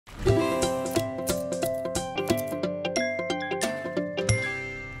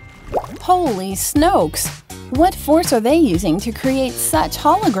Holy snokes! What force are they using to create such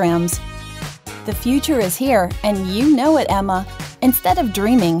holograms? The future is here, and you know it, Emma. Instead of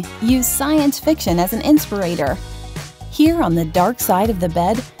dreaming, use science fiction as an inspirator. Here on the dark side of the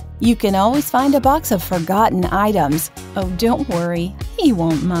bed, you can always find a box of forgotten items. Oh, don't worry, he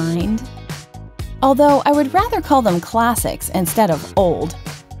won't mind. Although I would rather call them classics instead of old.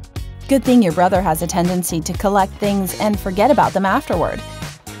 Good thing your brother has a tendency to collect things and forget about them afterward.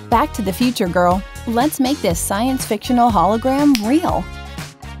 Back to the future, girl. Let's make this science-fictional hologram real.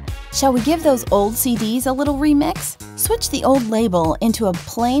 Shall we give those old CDs a little remix? Switch the old label into a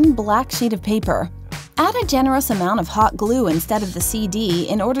plain black sheet of paper. Add a generous amount of hot glue instead of the CD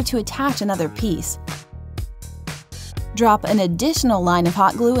in order to attach another piece. Drop an additional line of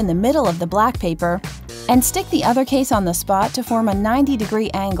hot glue in the middle of the black paper and stick the other case on the spot to form a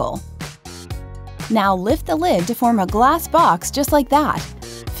 90-degree angle. Now lift the lid to form a glass box just like that.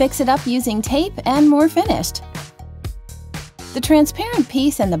 Fix it up using tape and more finished. The transparent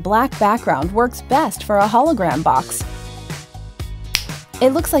piece and the black background works best for a hologram box.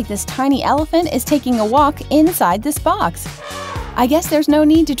 It looks like this tiny elephant is taking a walk inside this box. I guess there's no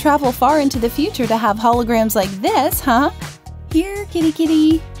need to travel far into the future to have holograms like this, huh? Here, kitty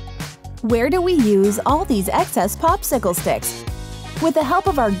kitty. Where do we use all these excess popsicle sticks? With the help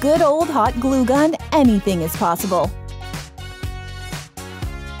of our good old hot glue gun, anything is possible.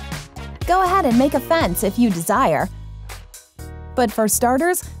 Go ahead and make a fence if you desire. But for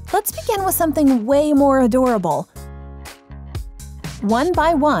starters, let's begin with something way more adorable. One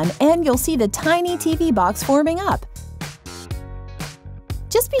by one, and you'll see the tiny TV box forming up.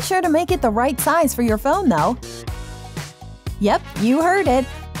 Just be sure to make it the right size for your phone, though. Yep, you heard it.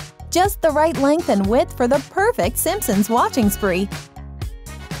 Just the right length and width for the perfect Simpsons watching spree.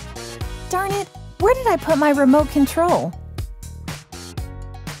 Darn it, where did I put my remote control?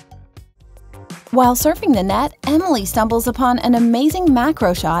 While surfing the net, Emily stumbles upon an amazing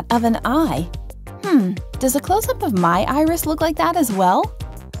macro shot of an eye. Does a close-up of my iris look like that as well?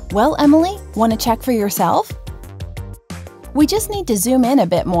 Well, Emily, want to check for yourself? We just need to zoom in a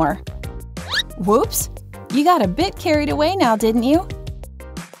bit more. Whoops! You got a bit carried away now, didn't you?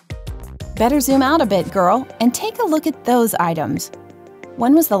 Better zoom out a bit, girl, and take a look at those items.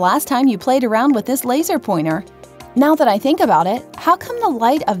 When was the last time you played around with this laser pointer? Now that I think about it, how come the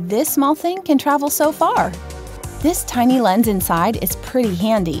light of this small thing can travel so far? This tiny lens inside is pretty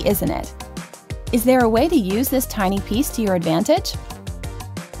handy, isn't it? Is there a way to use this tiny piece to your advantage?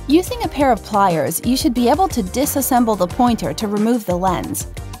 Using a pair of pliers, you should be able to disassemble the pointer to remove the lens.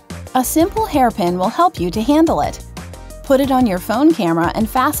 A simple hairpin will help you to handle it. Put it on your phone camera and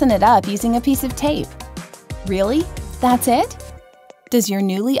fasten it up using a piece of tape. Really? That's it? Does your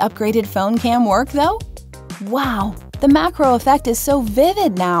newly upgraded phone cam work though? Wow, the macro effect is so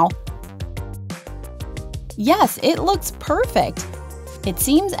vivid now! Yes, it looks perfect! It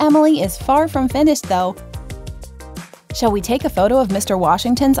seems Emily is far from finished though. Shall we take a photo of Mr.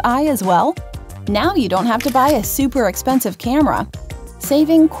 Washington's eye as well? Now you don't have to buy a super expensive camera,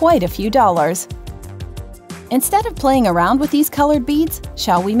 saving quite a few dollars. Instead of playing around with these colored beads,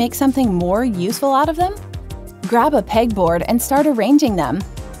 shall we make something more useful out of them? Grab a pegboard and start arranging them.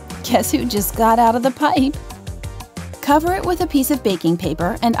 Guess who just got out of the pipe? Cover it with a piece of baking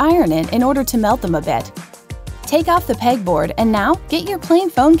paper and iron it in order to melt them a bit. Take off the pegboard and now get your plain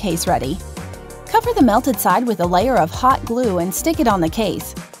phone case ready. Cover the melted side with a layer of hot glue and stick it on the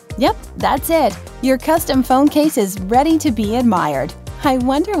case. Yep, that's it! Your custom phone case is ready to be admired. I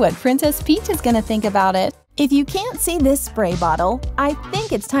wonder what Princess Peach is gonna think about it. If you can't see this spray bottle, I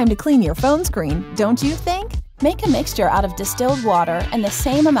think it's time to clean your phone screen, don't you think? Make a mixture out of distilled water and the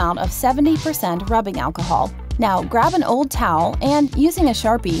same amount of 70% rubbing alcohol. Now grab an old towel and, using a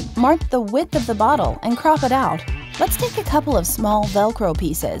Sharpie, mark the width of the bottle and crop it out. Let's take a couple of small Velcro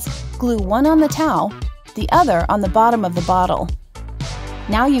pieces. Glue one on the towel, the other on the bottom of the bottle.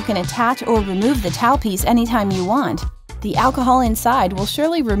 Now you can attach or remove the towel piece anytime you want. The alcohol inside will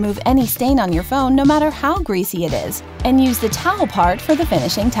surely remove any stain on your phone no matter how greasy it is, and use the towel part for the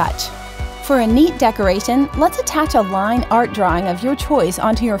finishing touch. For a neat decoration, let's attach a line art drawing of your choice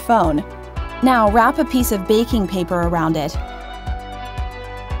onto your phone. Now wrap a piece of baking paper around it.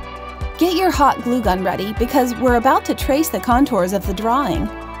 Get your hot glue gun ready because we're about to trace the contours of the drawing.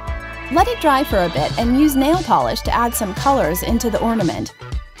 Let it dry for a bit and use nail polish to add some colors into the ornament.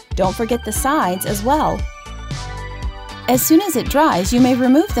 Don't forget the sides as well. As soon as it dries, you may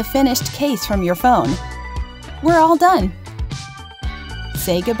remove the finished case from your phone. We're all done!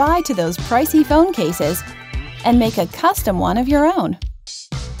 Say goodbye to those pricey phone cases and make a custom one of your own.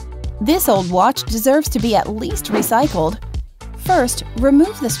 This old watch deserves to be at least recycled. First,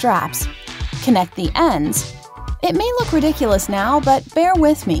 remove the straps. Connect the ends. It may look ridiculous now, but bear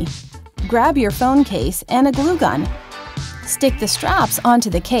with me. Grab your phone case and a glue gun. Stick the straps onto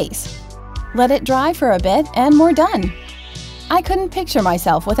the case. Let it dry for a bit and we're done. I couldn't picture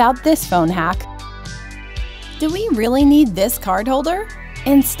myself without this phone hack. Do we really need this card holder?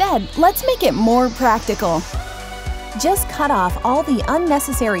 Instead, let's make it more practical. Just cut off all the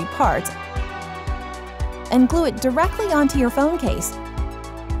unnecessary parts and glue it directly onto your phone case.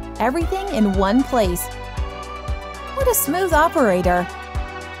 Everything in one place. What a smooth operator!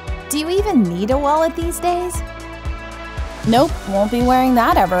 Do you even need a wallet these days? Nope, won't be wearing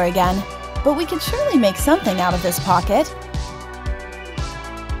that ever again. But we could surely make something out of this pocket.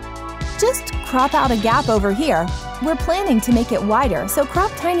 Just crop out a gap over here. We're planning to make it wider, so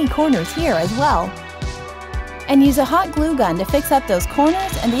crop tiny corners here as well. And use a hot glue gun to fix up those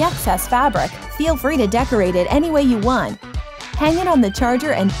corners and the excess fabric. Feel free to decorate it any way you want. Hang it on the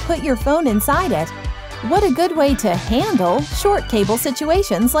charger and put your phone inside it. What a good way to handle short cable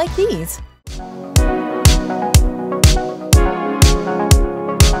situations like these.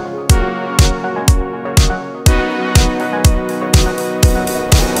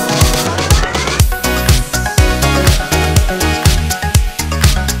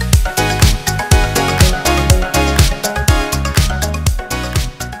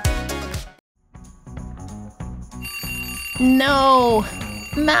 No!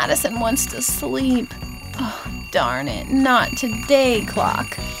 Madison wants to sleep. Oh, darn it. Not today, clock.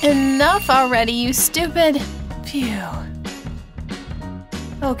 Enough already, you stupid! Phew.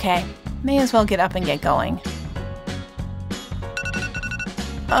 Okay, may as well get up and get going.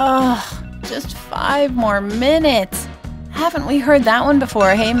 Ugh, just 5 more minutes. Haven't we heard that one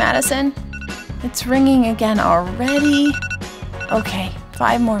before, hey Madison? It's ringing again already. Okay,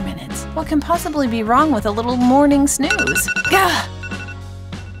 5 more minutes. What can possibly be wrong with a little morning snooze? Gah!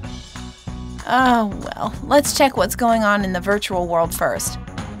 Oh well, let's check what's going on in the virtual world first.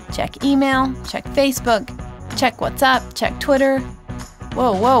 Check email, check Facebook, check WhatsApp, check Twitter.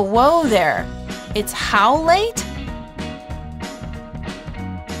 Whoa, whoa, whoa there! It's how late?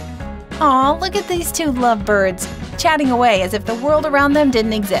 Aw, look at these 2 lovebirds, chatting away as if the world around them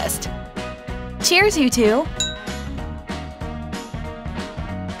didn't exist. Cheers, you 2!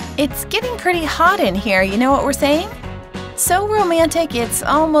 It's getting pretty hot in here, you know what we're saying? So romantic, it's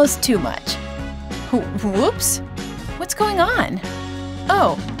almost too much. Whoops! What's going on?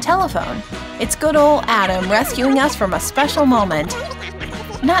 Oh, telephone. It's good old Adam rescuing us from a special moment.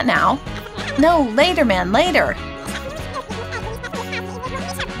 Not now. No, later, man, later.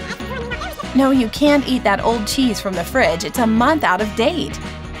 No, you can't eat that old cheese from the fridge. It's a month out of date.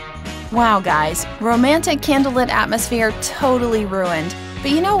 Wow, guys, romantic candlelit atmosphere totally ruined.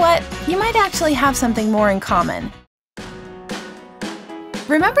 But you know what? You might actually have something more in common.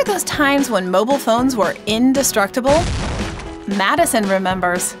 Remember those times when mobile phones were indestructible? Madison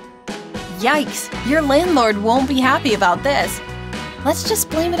remembers. Yikes, your landlord won't be happy about this. Let's just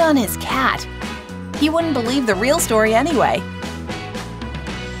blame it on his cat. He wouldn't believe the real story anyway.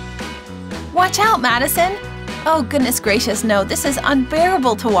 Watch out, Madison! Oh, goodness gracious, no, this is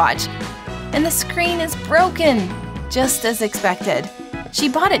unbearable to watch. And the screen is broken, just as expected. She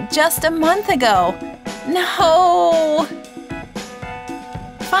bought it just a month ago. No!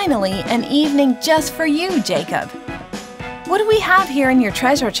 Finally, an evening just for you, Jacob. What do we have here in your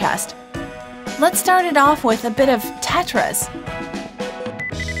treasure chest? Let's start it off with a bit of Tetris.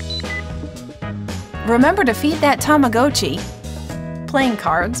 Remember to feed that Tamagotchi. Playing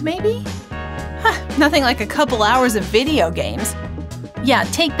cards, maybe? Huh, nothing like a couple hours of video games. Yeah,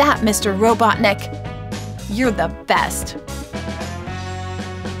 take that, Mr. Robotnik. You're the best.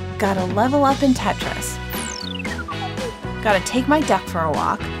 Gotta level up in Tetris. Gotta take my duck for a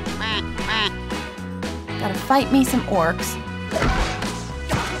walk. Gotta fight me some orcs.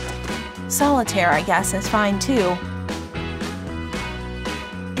 Solitaire, I guess, is fine too.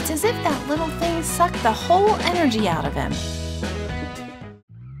 It's as if that little thing sucked the whole energy out of him.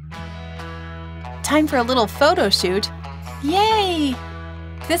 Time for a little photo shoot. Yay!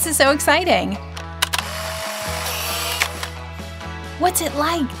 This is so exciting. What's it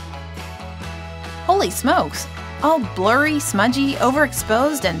like? Holy smokes! All blurry, smudgy,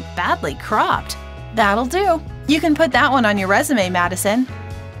 overexposed, and badly cropped. That'll do. You can put that one on your resume, Madison.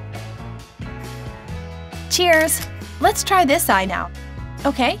 Cheers! Let's try this eye now.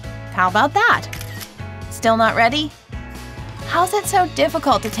 Okay, how about that? Still not ready? How's it so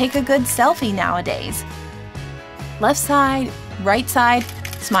difficult to take a good selfie nowadays? Left side, right side,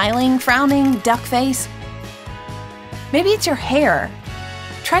 smiling, frowning, duck face. Maybe it's your hair.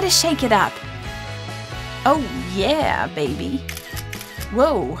 Try to shake it up. Oh yeah, baby.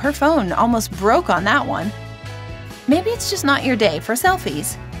 Whoa, her phone almost broke on that one. Maybe it's just not your day for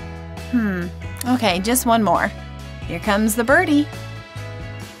selfies. Okay, just one more. Here comes the birdie.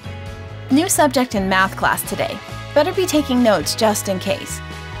 New subject in math class today. Better be taking notes just in case.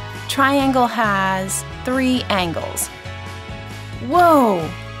 Triangle has 3 angles. Whoa!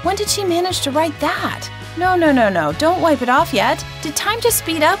 When did she manage to write that? No, don't wipe it off yet. Did time just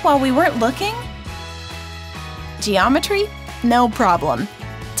speed up while we weren't looking? Geometry? No problem.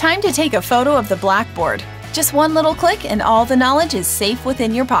 Time to take a photo of the blackboard. Just one little click and all the knowledge is safe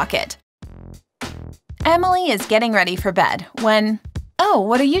within your pocket. Emily is getting ready for bed when… Oh,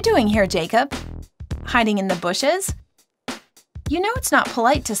 what are you doing here, Jacob? Hiding in the bushes? You know it's not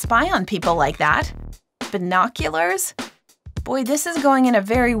polite to spy on people like that. Binoculars? Boy, this is going in a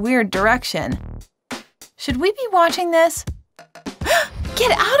very weird direction. Should we be watching this?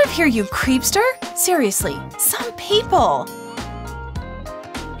 Get out of here, you creepster! Seriously, some people!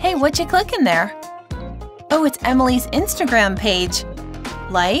 Hey, what you clicking there? Oh, it's Emily's Instagram page.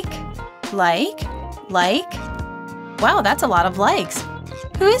 Like. Wow, that's a lot of likes.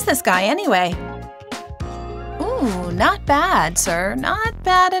 Who is this guy anyway? Ooh, not bad, sir. Not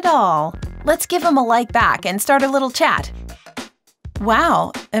bad at all. Let's give him a like back and start a little chat.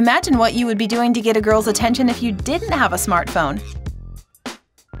 Wow, imagine what you would be doing to get a girl's attention if you didn't have a smartphone.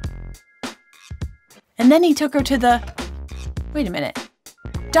 And then he took her to the… Wait a minute.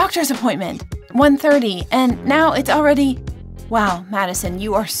 Doctor's appointment, 1:30, and now it's already… Wow, Madison,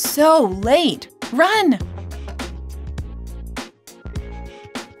 you are so late. Run!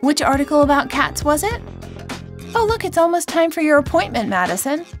 Which article about cats was it? Oh, look, it's almost time for your appointment,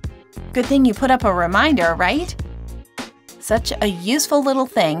 Madison. Good thing you put up a reminder, right? Such a useful little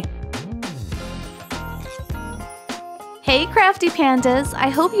thing. Hey crafty pandas, I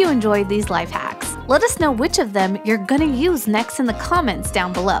hope you enjoyed these life hacks. Let us know which of them you're gonna use next in the comments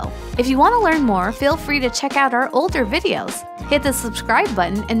down below. If you want to learn more, feel free to check out our older videos. Hit the subscribe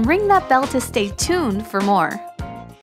button and ring that bell to stay tuned for more.